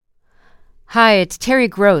Hi, it's Terry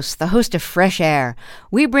Gross, the host of Fresh Air.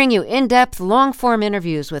 We bring you in-depth, long-form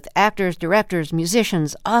interviews with actors, directors,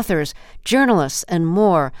 musicians, authors, journalists, and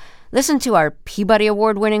more. Listen to our Peabody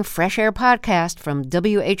Award-winning Fresh Air podcast from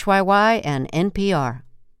WHYY and NPR.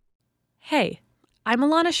 Hey, I'm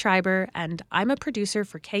Alana Schreiber, and I'm a producer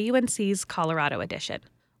for KUNC's Colorado Edition.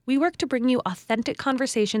 We work to bring you authentic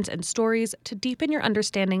conversations and stories to deepen your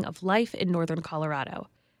understanding of life in Northern Colorado.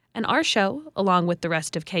 And our show, along with the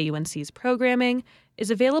rest of KUNC's programming,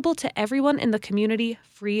 is available to everyone in the community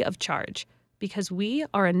free of charge because we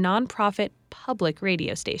are a nonprofit public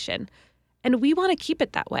radio station. And we want to keep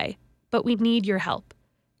it that way, but we need your help.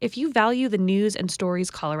 If you value the news and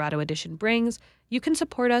stories Colorado Edition brings, you can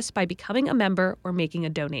support us by becoming a member or making a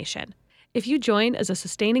donation. If you join as a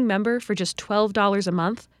sustaining member for just $12 a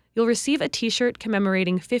month, you'll receive a t-shirt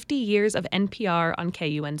commemorating 50 years of NPR on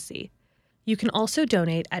KUNC. You can also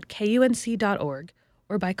donate at kunc.org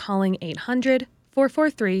or by calling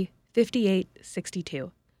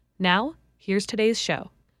 800-443-5862. Now, here's today's show.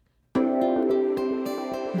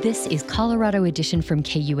 This is Colorado Edition from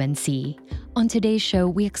KUNC. On today's show,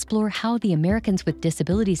 we explore how the Americans with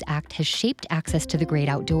Disabilities Act has shaped access to the great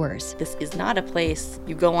outdoors. This is not a place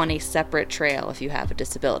you go on a separate trail if you have a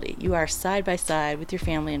disability. You are side by side with your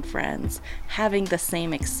family and friends, having the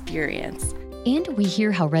same experience. And we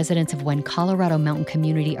hear how residents of one Colorado mountain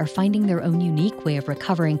community are finding their own unique way of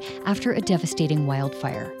recovering after a devastating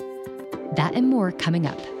wildfire. That and more coming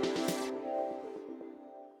up.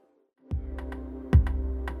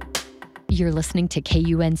 You're listening to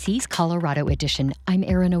KUNC's Colorado Edition. I'm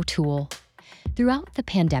Erin O'Toole. Throughout the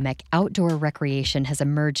pandemic, outdoor recreation has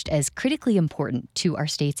emerged as critically important to our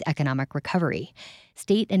state's economic recovery.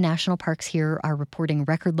 State and national parks here are reporting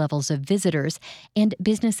record levels of visitors, and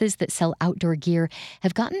businesses that sell outdoor gear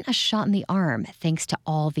have gotten a shot in the arm thanks to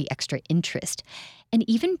all the extra interest. And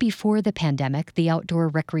even before the pandemic, the outdoor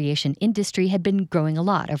recreation industry had been growing a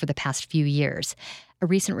lot over the past few years. A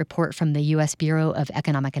recent report from the U.S. Bureau of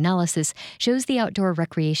Economic Analysis shows the outdoor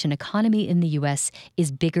recreation economy in the U.S.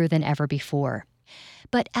 is bigger than ever before.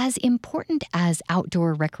 But as important as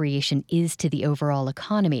outdoor recreation is to the overall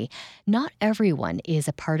economy, not everyone is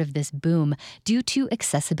a part of this boom due to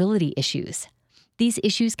accessibility issues. These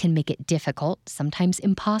issues can make it difficult, sometimes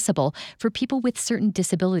impossible, for people with certain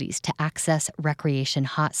disabilities to access recreation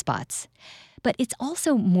hotspots. But it's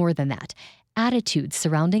also more than that. Attitudes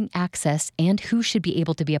surrounding access and who should be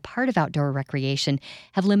able to be a part of outdoor recreation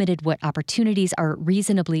have limited what opportunities are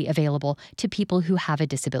reasonably available to people who have a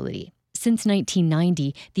disability. Since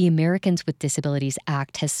 1990, the Americans with Disabilities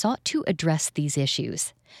Act has sought to address these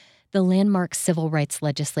issues. The landmark civil rights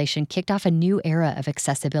legislation kicked off a new era of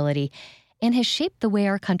accessibility and has shaped the way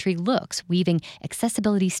our country looks, weaving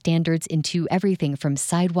accessibility standards into everything from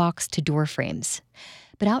sidewalks to door frames.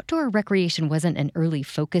 But outdoor recreation wasn't an early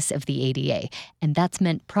focus of the ADA, and that's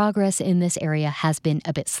meant progress in this area has been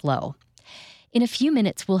a bit slow. In a few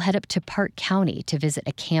minutes, we'll head up to Park County to visit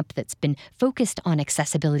a camp that's been focused on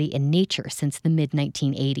accessibility in nature since the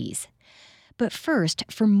mid-1980s. But first,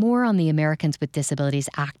 for more on the Americans with Disabilities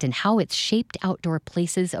Act and how it's shaped outdoor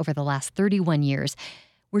places over the last 31 years,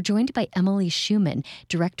 we're joined by Emily Schuman,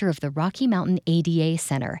 director of the Rocky Mountain ADA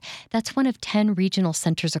Center. That's one of 10 regional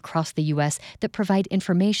centers across the U.S. that provide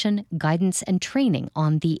information, guidance, and training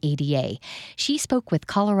on the ADA. She spoke with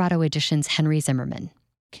Colorado Edition's Henry Zimmerman.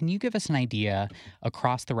 Can you give us an idea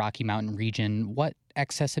across the Rocky Mountain region what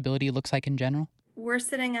accessibility looks like in general? We're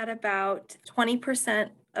sitting at about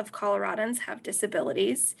 20% of Coloradans have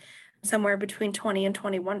disabilities, somewhere between 20 and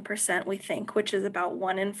 21%, we think, which is about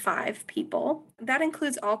 1 in 5 people. That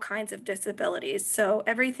includes all kinds of disabilities. So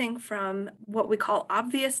everything from what we call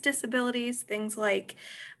obvious disabilities, things like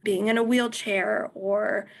being in a wheelchair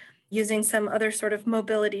or using some other sort of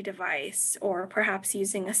mobility device, or perhaps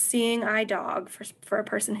using a seeing eye dog for a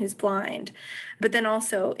person who's blind, but then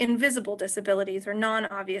also invisible disabilities or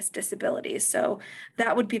non-obvious disabilities. So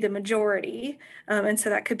that would be the majority. And so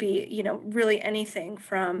that could be, really anything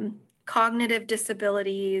from cognitive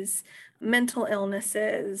disabilities, mental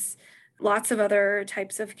illnesses, lots of other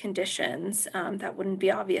types of conditions that wouldn't be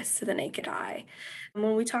obvious to the naked eye. And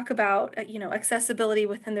when we talk about, accessibility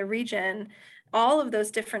within the region, all of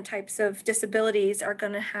those different types of disabilities are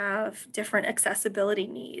going to have different accessibility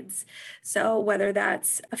needs. So whether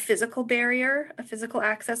that's a physical barrier, a physical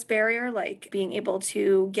access barrier, like being able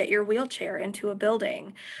to get your wheelchair into a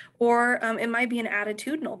building, Or it might be an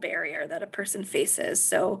attitudinal barrier that a person faces.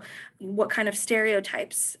 So, what kind of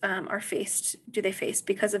stereotypes do they face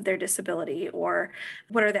because of their disability, or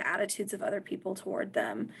what are the attitudes of other people toward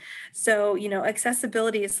them? So,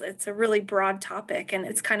 accessibility it's a really broad topic, and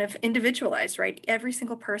it's kind of individualized, right? Every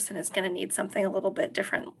single person is going to need something a little bit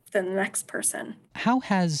different than the next person. How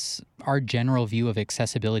has our general view of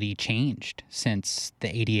accessibility changed since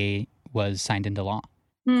the ADA was signed into law?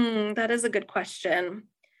 That is a good question.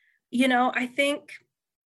 I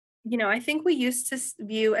think we used to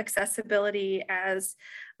view accessibility as,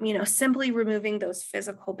 simply removing those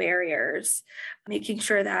physical barriers, making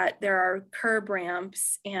sure that there are curb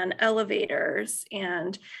ramps and elevators,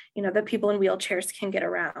 and, that people in wheelchairs can get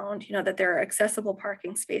around, that there are accessible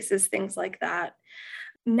parking spaces, things like that.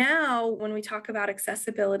 Now, when we talk about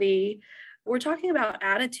accessibility, we're talking about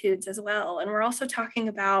attitudes as well. And we're also talking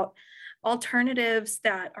about alternatives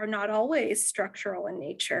that are not always structural in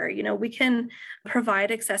nature. We can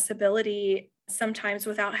provide accessibility sometimes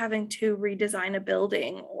without having to redesign a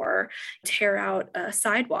building or tear out a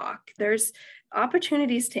sidewalk. There's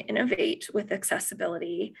opportunities to innovate with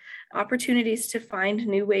accessibility, opportunities to find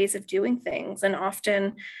new ways of doing things. And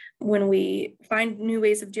often when we find new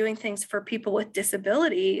ways of doing things for people with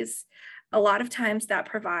disabilities, a lot of times that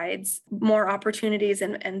provides more opportunities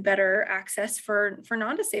and better access for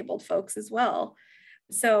non-disabled folks as well.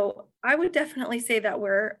 So I would definitely say that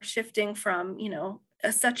we're shifting from,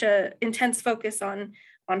 such a intense focus on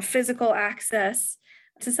physical access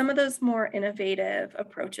to some of those more innovative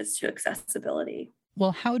approaches to accessibility.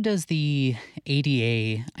 Well, how does the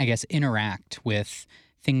ADA, I guess, interact with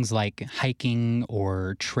things like hiking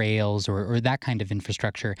or trails or that kind of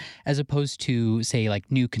infrastructure, as opposed to, say,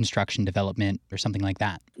 like new construction development or something like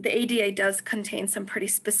that? The ADA does contain some pretty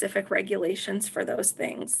specific regulations for those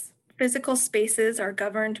things. Physical spaces are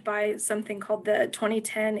governed by something called the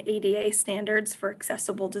 2010 ADA Standards for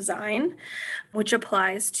Accessible Design, which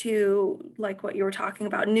applies to, like what you were talking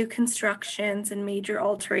about, new constructions and major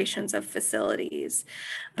alterations of facilities.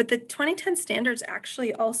 But the 2010 standards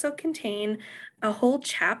actually also contain a whole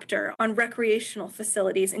chapter on recreational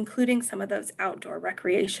facilities, including some of those outdoor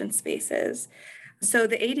recreation spaces. So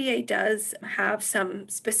the ADA does have some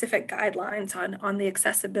specific guidelines on the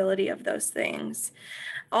accessibility of those things.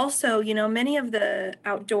 Also, many of the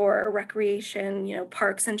outdoor recreation,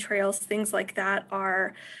 parks and trails, things like that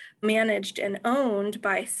are managed and owned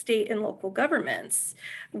by state and local governments,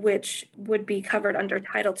 which would be covered under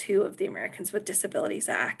Title II of the Americans with Disabilities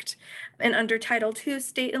Act. And under Title II,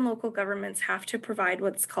 state and local governments have to provide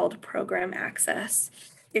what's called program access.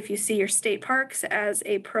 If you see your state parks as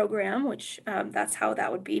a program, which that's how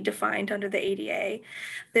that would be defined under the ADA,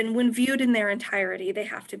 then when viewed in their entirety, they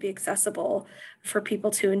have to be accessible for people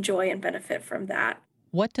to enjoy and benefit from that.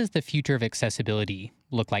 What does the future of accessibility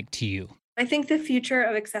look like to you? I think the future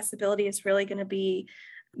of accessibility is really going to be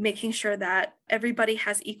making sure that everybody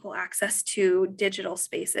has equal access to digital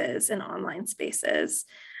spaces and online spaces.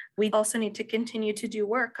 We also need to continue to do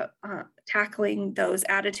work tackling those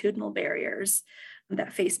attitudinal barriers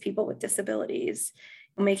that face people with disabilities,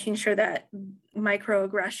 making sure that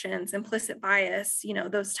microaggressions, implicit bias,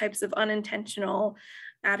 those types of unintentional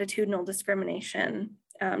attitudinal discrimination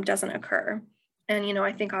doesn't occur. And,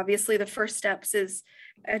 I think obviously the first steps is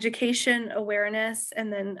education, awareness,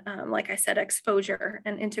 and then, like I said, exposure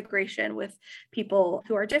and integration with people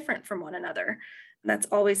who are different from one another. That's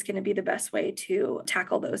always going to be the best way to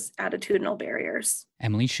tackle those attitudinal barriers.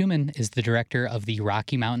 Emily Schumann is the director of the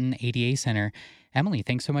Rocky Mountain ADA Center. Emily,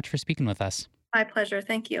 thanks so much for speaking with us. My pleasure.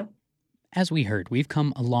 Thank you. As we heard, we've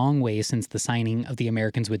come a long way since the signing of the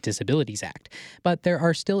Americans with Disabilities Act, but there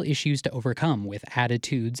are still issues to overcome with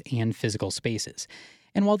attitudes and physical spaces.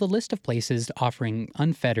 And while the list of places offering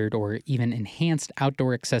unfettered or even enhanced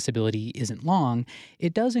outdoor accessibility isn't long,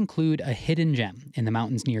 it does include a hidden gem in the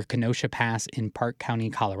mountains near Kenosha Pass in Park County,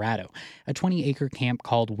 Colorado, a 20-acre camp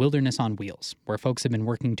called Wilderness on Wheels, where folks have been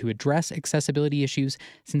working to address accessibility issues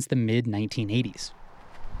since the mid-1980s.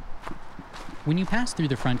 When you pass through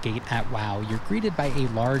the front gate at WOW, you're greeted by a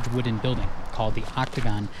large wooden building called the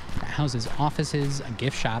Octagon that houses offices, a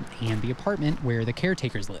gift shop, and the apartment where the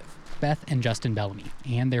caretakers live, Beth and Justin Bellamy,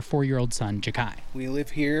 and their 4-year-old son, Jakai. We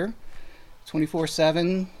live here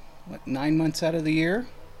 24/7, 9 months out of the year,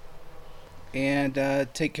 and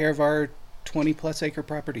take care of our 20-plus acre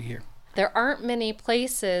property here. There aren't many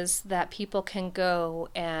places that people can go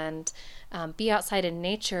and be outside in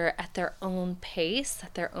nature at their own pace,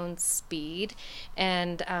 at their own speed,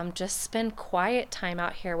 and just spend quiet time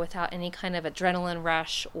out here without any kind of adrenaline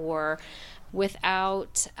rush or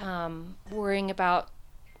without worrying about,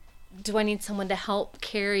 do I need someone to help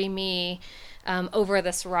carry me over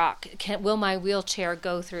this rock? Will my wheelchair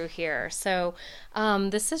go through here? So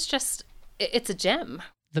this is just, it's a gem.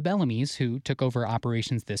 The Bellamy's, who took over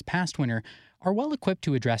operations this past winter, are well equipped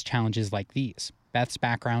to address challenges like these. Beth's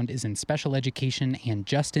background is in special education and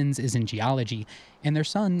Justin's is in geology, and their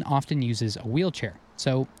son often uses a wheelchair,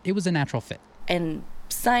 so it was a natural fit. And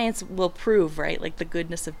science will prove, right, like the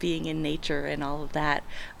goodness of being in nature and all of that.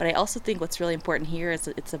 But I also think what's really important here is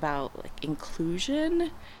it's about like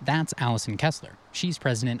inclusion. That's Allison Kessler. She's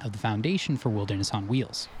president of the Foundation for Wilderness on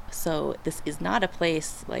Wheels. So this is not a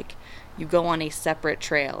place like you go on a separate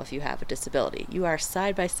trail if you have a disability. You are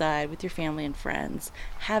side by side with your family and friends,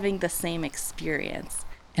 having the same experience.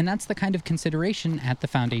 And that's the kind of consideration at the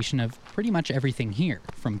foundation of pretty much everything here,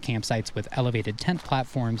 from campsites with elevated tent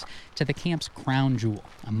platforms to the camp's crown jewel,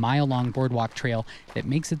 a mile-long boardwalk trail that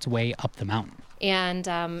makes its way up the mountain. And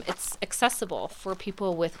it's accessible for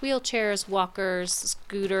people with wheelchairs, walkers,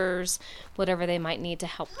 scooters, whatever they might need to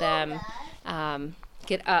help them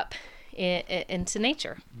get up into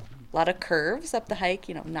nature. A lot of curves up the hike,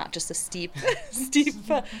 not just a steep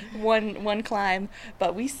one climb,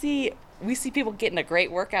 but we see people getting a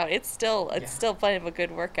great workout. It's still fun of a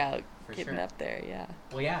good workout getting up there. Yeah.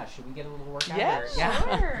 Well, yeah. Should we get a little workout?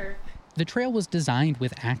 Yeah, sure. The trail was designed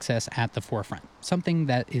with access at the forefront, something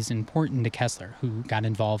that is important to Kessler, who got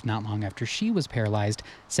involved not long after she was paralyzed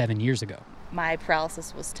 7 years ago. My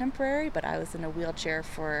paralysis was temporary, but I was in a wheelchair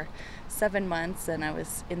for 7 months, and I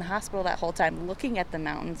was in the hospital that whole time looking at the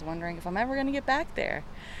mountains, wondering if I'm ever going to get back there.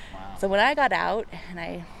 Wow. So when I got out and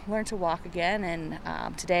I learned to walk again,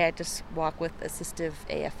 and today I just walk with assistive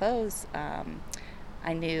AFOs,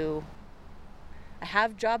 I knew I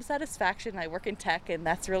have job satisfaction. I work in tech, and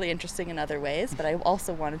that's really interesting in other ways, but I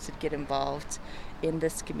also wanted to get involved in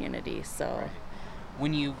this community. So. Right.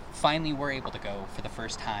 When you finally were able to go for the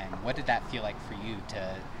first time, what did that feel like for you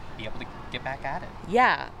to be able to get back at it?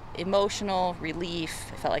 Yeah, emotional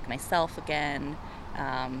relief. I felt like myself again.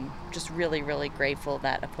 Just really, really grateful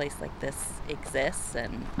that a place like this exists,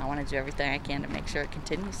 and I want to do everything I can to make sure it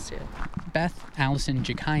continues to. Beth, Allison,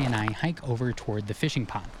 Jakai, and I hike over toward the fishing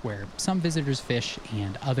pond, where some visitors fish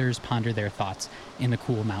and others ponder their thoughts in the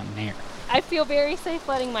cool mountain air. I feel very safe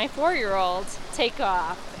letting my 4-year-old take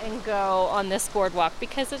off and go on this boardwalk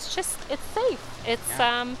because it's safe. It's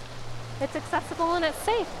accessible and it's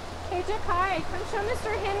safe. Hey, Jakai, come show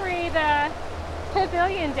Mr. Henry the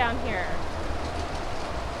pavilion down here.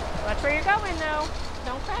 Watch where you're going, though.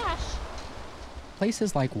 Don't crash.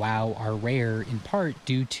 Places like WOW are rare in part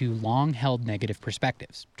due to long-held negative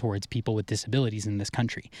perspectives towards people with disabilities in this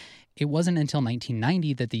country. It wasn't until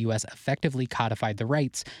 1990 that the U.S. effectively codified the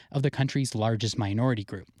rights of the country's largest minority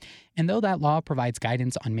group. And though that law provides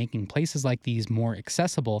guidance on making places like these more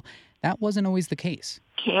accessible, that wasn't always the case.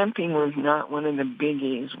 Camping was not one of the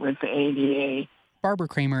biggies with the ADA. Barbara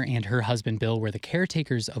Kramer and her husband Bill were the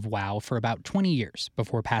caretakers of WOW for about 20 years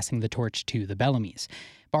before passing the torch to the Bellamy's.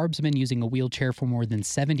 Barb's been using a wheelchair for more than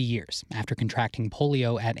 70 years after contracting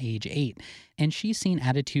polio at age 8, and she's seen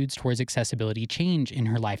attitudes towards accessibility change in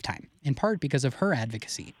her lifetime, in part because of her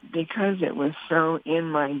advocacy. Because it was so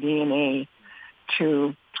in my DNA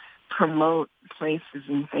to promote places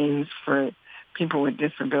and things for people with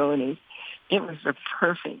disabilities, it was the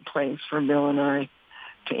perfect place for Bill and I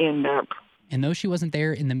to end up. And though she wasn't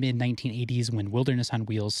there in the mid-1980s when Wilderness on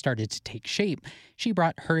Wheels started to take shape, she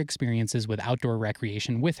brought her experiences with outdoor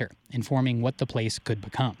recreation with her, informing what the place could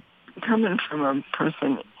become. Coming from a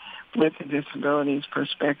person with a disabilities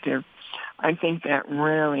perspective, I think that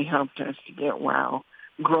really helped us to get WOW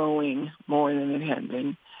growing more than it had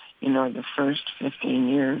been, the first 15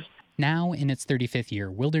 years. Now, in its 35th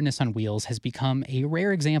year, Wilderness on Wheels has become a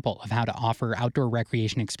rare example of how to offer outdoor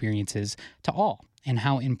recreation experiences to all, and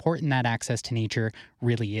how important that access to nature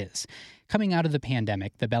really is. Coming out of the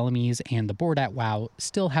pandemic, the Bellamy's and the board at WOW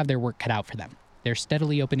still have their work cut out for them. They're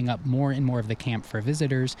steadily opening up more and more of the camp for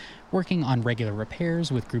visitors, working on regular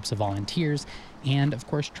repairs with groups of volunteers, and, of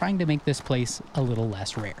course, trying to make this place a little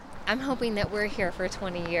less rare. I'm hoping that we're here for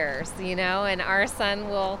 20 years, and our son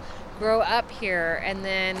will grow up here and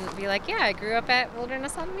then be like, yeah, I grew up at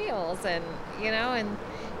Wilderness on Wheels, and, and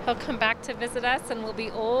he'll come back to visit us and we'll be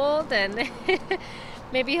old and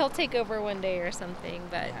maybe he'll take over one day or something.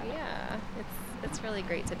 But yeah, it's really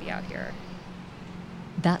great to be out here.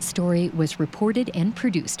 That story was reported and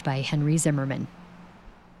produced by Henry Zimmerman.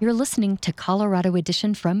 You're listening to Colorado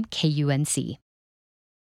Edition from KUNC.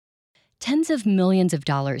 Tens of millions of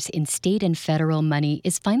dollars in state and federal money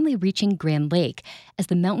is finally reaching Grand Lake as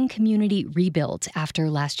the mountain community rebuilds after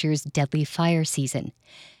last year's deadly fire season.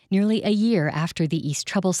 Nearly a year after the East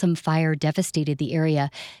Troublesome fire devastated the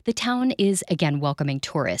area, the town is again welcoming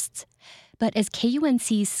tourists. But as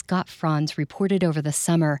KUNC's Scott Franz reported over the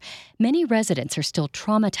summer, many residents are still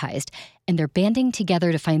traumatized, and they're banding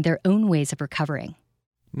together to find their own ways of recovering.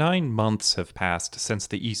 9 months have passed since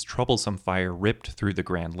the East Troublesome Fire ripped through the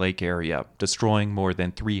Grand Lake area, destroying more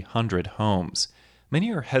than 300 homes.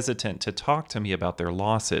 Many are hesitant to talk to me about their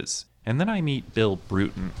losses. And then I meet Bill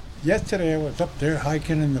Bruton. Yesterday I was up there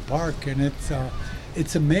hiking in the park, and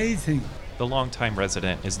it's amazing. The longtime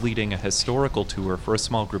resident is leading a historical tour for a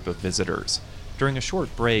small group of visitors. During a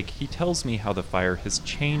short break, he tells me how the fire has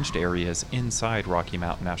changed areas inside Rocky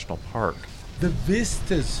Mountain National Park. The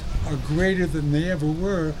vistas are greater than they ever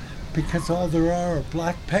were because all there are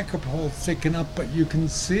black pecker poles sticking up, but you can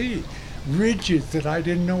see ridges that I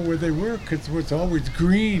didn't know where they were because it was always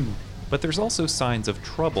green. But there's also signs of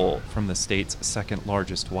trouble from the state's second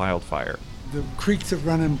largest wildfire. The creeks are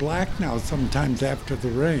running black now sometimes after the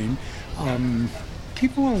rain.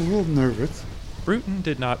 People are a little nervous. Bruton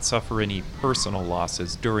did not suffer any personal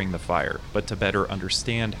losses during the fire, but to better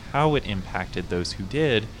understand how it impacted those who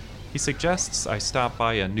did, he suggests I stop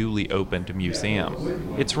by a newly opened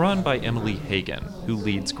museum. It's run by Emily Hagan, who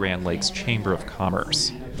leads Grand Lake's Chamber of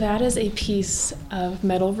Commerce. That is a piece of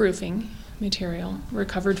metal roofing material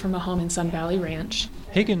recovered from a home in Sun Valley Ranch.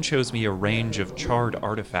 Hagan shows me a range of charred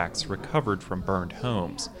artifacts recovered from burned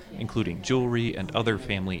homes, including jewelry and other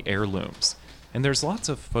family heirlooms. And there's lots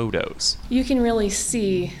of photos. You can really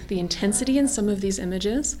see the intensity in some of these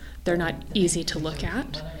images. They're not easy to look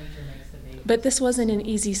at. But this wasn't an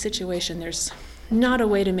easy situation. There's not a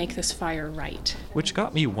way to make this fire right. Which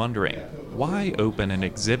got me wondering, why open an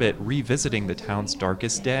exhibit revisiting the town's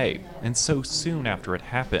darkest day, and so soon after it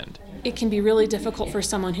happened? It can be really difficult for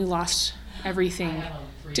someone who lost everything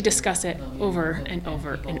to discuss it over and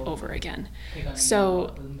over and over again.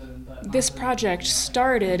 So this project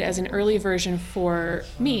started as an early version for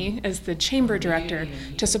me, as the chamber director,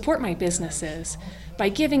 to support my businesses by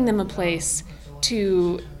giving them a place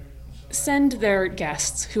to send their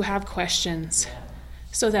guests who have questions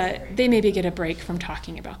so that they maybe get a break from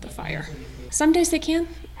talking about the fire. Some days they can,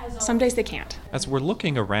 some days they can't. As we're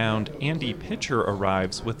looking around, Andy Pitcher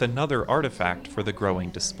arrives with another artifact for the growing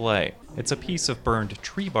display. It's a piece of burned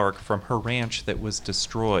tree bark from her ranch that was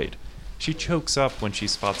destroyed. She chokes up when she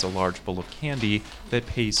spots a large bowl of candy that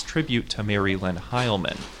pays tribute to Mary Lynn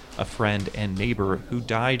Heilman, a friend and neighbor who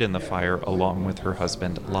died in the fire along with her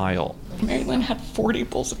husband, Lyle. Mary Lynn had 40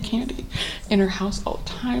 bowls of candy in her house all the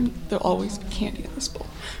time. There'll always be candy in this bowl.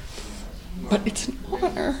 But it's an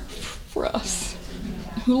honor for us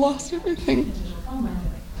who lost everything.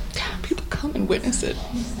 People come and witness it.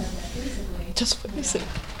 Just witness it.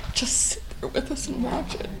 Just sit there with us and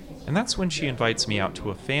watch it. And that's when she invites me out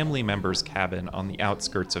to a family member's cabin on the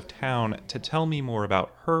outskirts of town to tell me more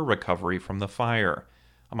about her recovery from the fire.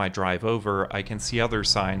 On my drive over, I can see other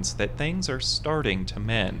signs that things are starting to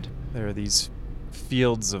mend. There are these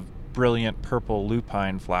fields of brilliant purple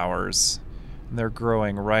lupine flowers, and they're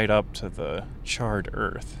growing right up to the charred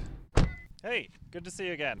earth. Hey, good to see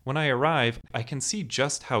you again. When I arrive, I can see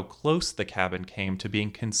just how close the cabin came to being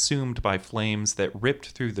consumed by flames that ripped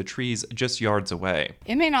through the trees just yards away.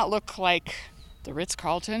 It may not look like the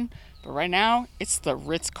Ritz-Carlton, but right now, it's the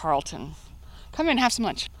Ritz-Carlton. Come in and have some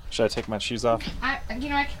lunch. Should I take my shoes off? I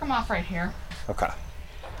kick them off right here. Okay.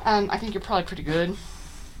 I think you're probably pretty good.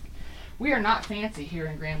 We are not fancy here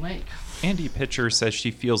in Grand Lake. Andy Pitcher says she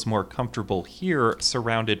feels more comfortable here,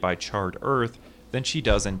 surrounded by charred earth, than she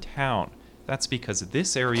does in town. That's because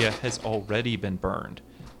this area has already been burned.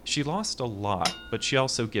 She lost a lot, but she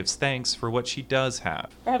also gives thanks for what she does have.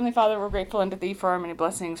 Our Heavenly Father, we're grateful unto Thee for our many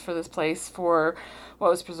blessings for this place, for what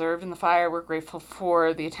was preserved in the fire. We're grateful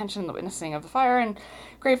for the attention, the witnessing of the fire, and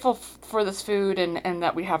grateful for this food and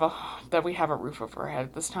that we have a roof over our head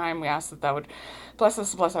at this time. We ask that would bless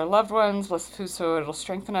us, bless our loved ones, bless the food so it'll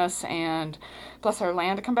strengthen us, and bless our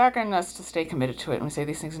land to come back and us to stay committed to it. And we say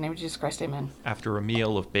these things in the name of Jesus Christ, amen. After a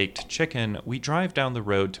meal of baked chicken, we drive down the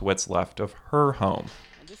road to what's left of her home.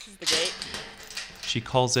 This is the gate. She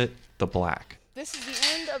calls it the Black. This is the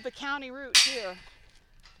end of the county route here.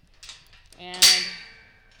 And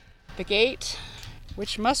the gate,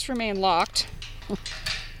 which must remain locked,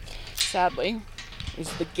 sadly,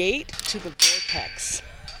 is the gate to the vortex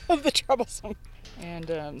of the troublesome.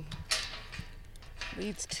 And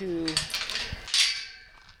leads to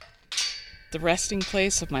the resting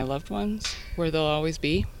place of my loved ones, where they'll always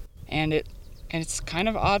be. And it's kind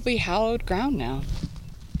of oddly hallowed ground now.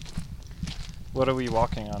 What are we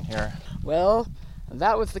walking on here? Well,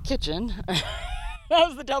 that was the kitchen. That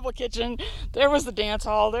was the double kitchen. There was the dance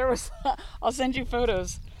hall. I'll send you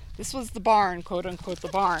photos. This was the barn, quote unquote, the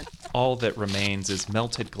barn. All that remains is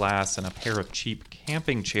melted glass and a pair of cheap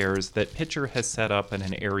camping chairs that Pitcher has set up in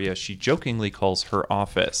an area she jokingly calls her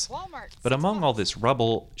office. Walmart. But among all this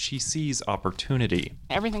rubble, she sees opportunity.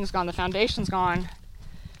 Everything's gone, the foundation's gone.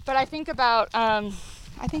 But I think about, I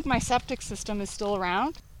think my septic system is still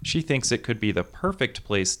around. She thinks it could be the perfect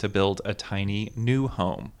place to build a tiny new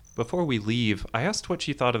home. Before we leave, I asked what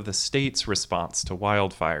she thought of the state's response to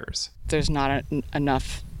wildfires. There's not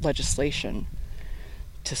enough legislation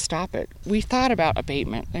to stop it. We thought about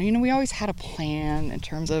abatement. You know, we always had a plan in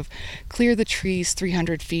terms of clear the trees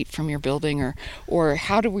 300 feet from your building, or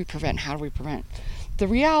how do we prevent? The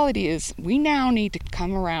reality is we now need to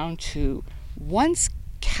come around to, once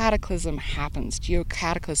geocataclysm happens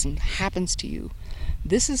to you,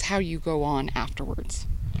 this is how you go on afterwards.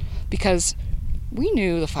 Because we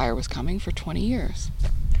knew the fire was coming for 20 years.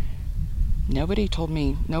 Nobody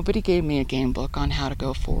gave me a game book on how to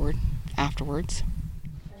go forward afterwards.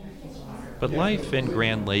 But life in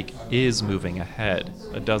Grand Lake is moving ahead.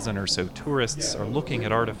 A dozen or so tourists are looking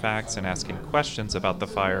at artifacts and asking questions about the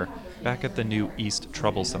fire back at the new East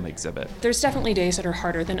Troublesome exhibit. There's definitely days that are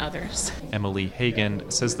harder than others. Emily Hagen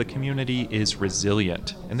says the community is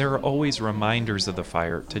resilient, and there are always reminders of the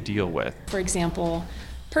fire to deal with. For example,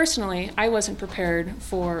 personally, I wasn't prepared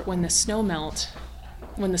for when the snowmelt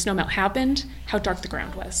happened, how dark the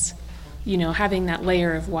ground was. You know, having that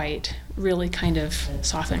layer of white really kind of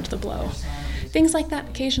softened the blow. Things like that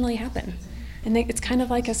occasionally happen. And it's kind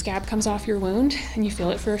of like a scab comes off your wound and you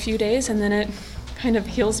feel it for a few days and then it kind of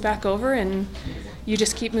heals back over and you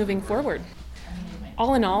just keep moving forward.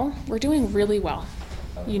 All in all, we're doing really well.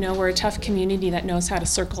 You know, we're a tough community that knows how to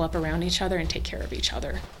circle up around each other and take care of each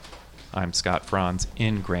other. I'm Scott Franz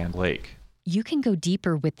in Grand Lake. You can go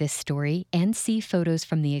deeper with this story and see photos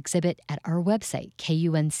from the exhibit at our website,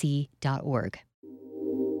 kunc.org.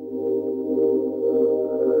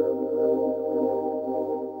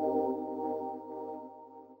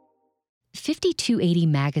 "5280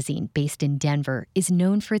 Magazine, based in Denver, is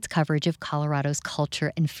known for its coverage of Colorado's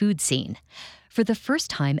culture and food scene. For the first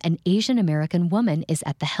time, an Asian American woman is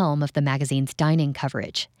at the helm of the magazine's dining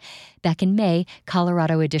coverage. Back in May,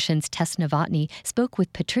 Colorado Edition's Tess Novotny spoke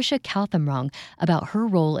with Patricia Kalthamrong about her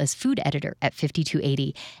role as food editor at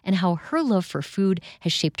 5280 and how her love for food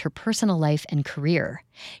has shaped her personal life and career.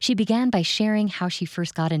 She began by sharing how she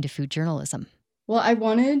first got into food journalism. Well, I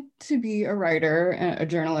wanted to be a writer and a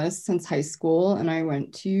journalist since high school, and I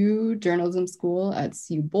went to journalism school at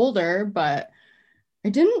CU Boulder, but I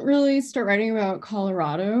didn't really start writing about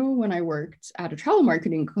Colorado when I worked at a travel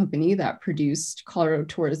marketing company that produced Colorado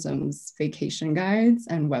Tourism's vacation guides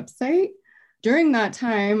and website. During that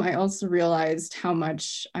time, I also realized how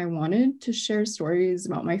much I wanted to share stories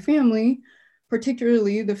about my family,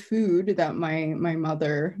 particularly the food that my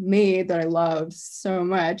mother made that I loved so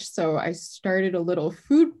much. So I started a little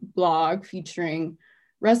food blog featuring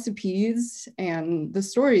recipes and the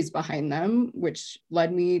stories behind them, which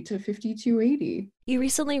led me to 5280. You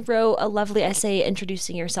recently wrote a lovely essay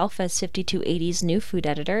introducing yourself as 5280's new food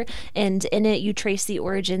editor, and in it you trace the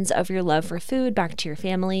origins of your love for food back to your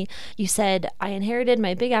family. You said, "I inherited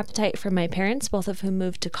my big appetite from my parents, both of whom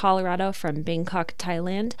moved to Colorado from Bangkok,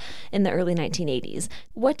 Thailand in the early 1980s.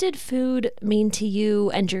 What did food mean to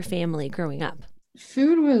you and your family growing up?"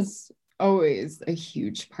 Food was always a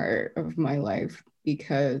huge part of my life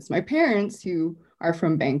because my parents, who are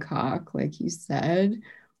from Bangkok, like you said,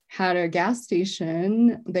 had a gas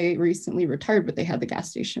station. They recently retired, but they had the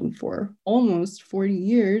gas station for almost 40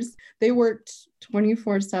 years. They worked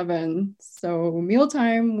 24/7. So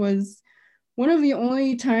mealtime was one of the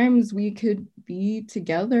only times we could be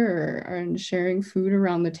together, and sharing food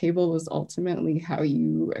around the table was ultimately how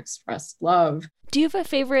you expressed love. Do you have a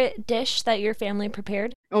favorite dish that your family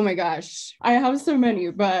prepared? Oh my gosh, I have so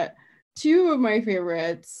many, but two of my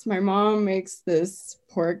favorites. My mom makes this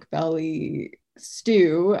pork belly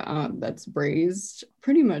stew that's braised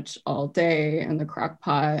pretty much all day in the crock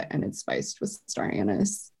pot, and it's spiced with star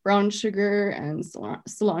anise, brown sugar, and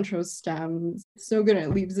cilantro stems. It's so good. It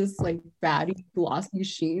leaves this like fatty, glossy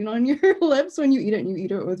sheen on your lips when you eat it, and you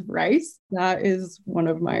eat it with rice. That is one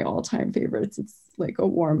of my all-time favorites. It's like a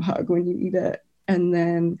warm hug when you eat it. And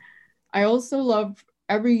then I also love,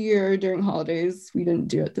 every year during holidays, we didn't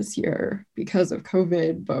do it this year because of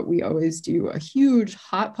COVID, but we always do a huge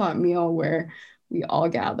hot pot meal where we all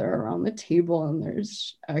gather around the table and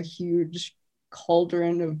there's a huge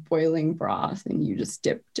cauldron of boiling broth and you just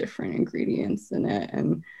dip different ingredients in it.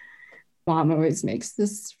 And Mom always makes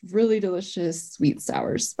this really delicious sweet,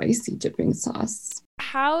 sour, spicy dipping sauce.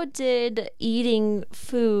 How did eating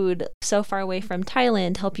food so far away from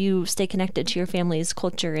Thailand help you stay connected to your family's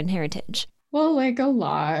culture and heritage? Well, like a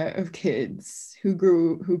lot of kids who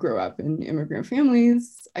grow up in immigrant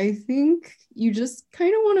families, I think you just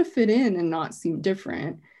kind of want to fit in and not seem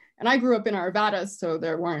different. And I grew up in Arvada, so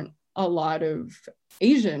there weren't a lot of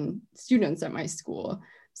Asian students at my school.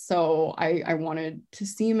 So I wanted to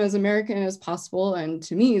seem as American as possible. And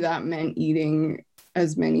to me, that meant eating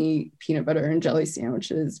as many peanut butter and jelly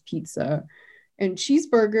sandwiches, pizza, and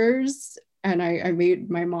cheeseburgers. And I made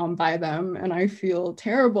my mom buy them, and I feel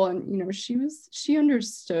terrible. And, you know, she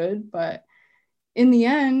understood, but in the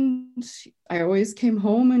end, I always came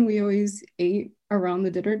home and we always ate around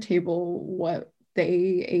the dinner table what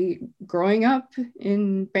they ate growing up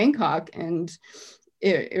in Bangkok. And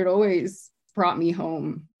it always brought me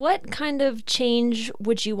home. What kind of change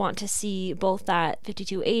would you want to see both at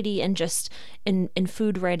 5280 and just in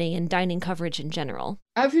food writing and dining coverage in general?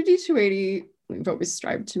 At 5280, we've always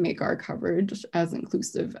strived to make our coverage as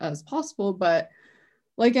inclusive as possible, but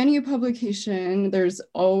like any publication, there's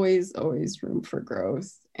always room for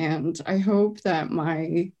growth. And I hope that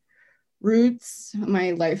my roots,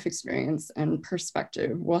 my life experience, and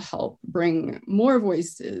perspective will help bring more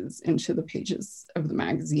voices into the pages of the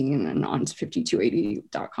magazine and onto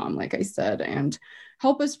 5280.com, like I said, and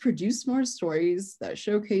help us produce more stories that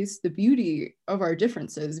showcase the beauty of our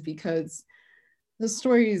differences, because the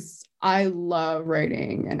stories I love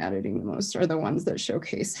writing and editing the most are the ones that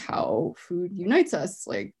showcase how food unites us.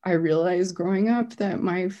 Like, I realized growing up that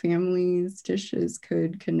my family's dishes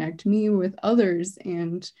could connect me with others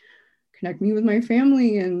and connect me with my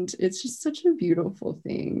family. And it's just such a beautiful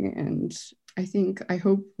thing. And I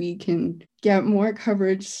hope we can get more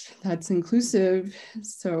coverage that's inclusive,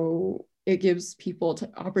 so it gives people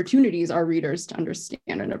opportunities, our readers, to understand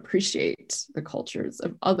and appreciate the cultures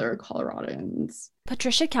of other Coloradans.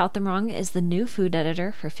 Patricia Kaltenbrong is the new food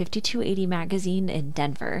editor for 5280 magazine in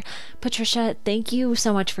Denver. Patricia, thank you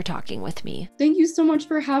so much for talking with me. Thank you so much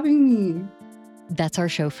for having me. That's our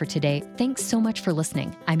show for today. Thanks so much for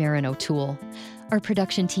listening. I'm Erin O'Toole. Our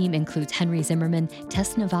production team includes Henry Zimmerman,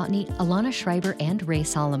 Tess Novotny, Alana Schreiber, and Ray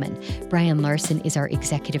Solomon. Brian Larson is our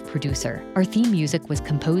executive producer. Our theme music was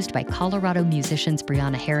composed by Colorado musicians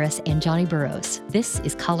Brianna Harris and Johnny Burrows. This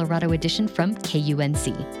is Colorado Edition from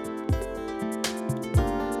KUNC.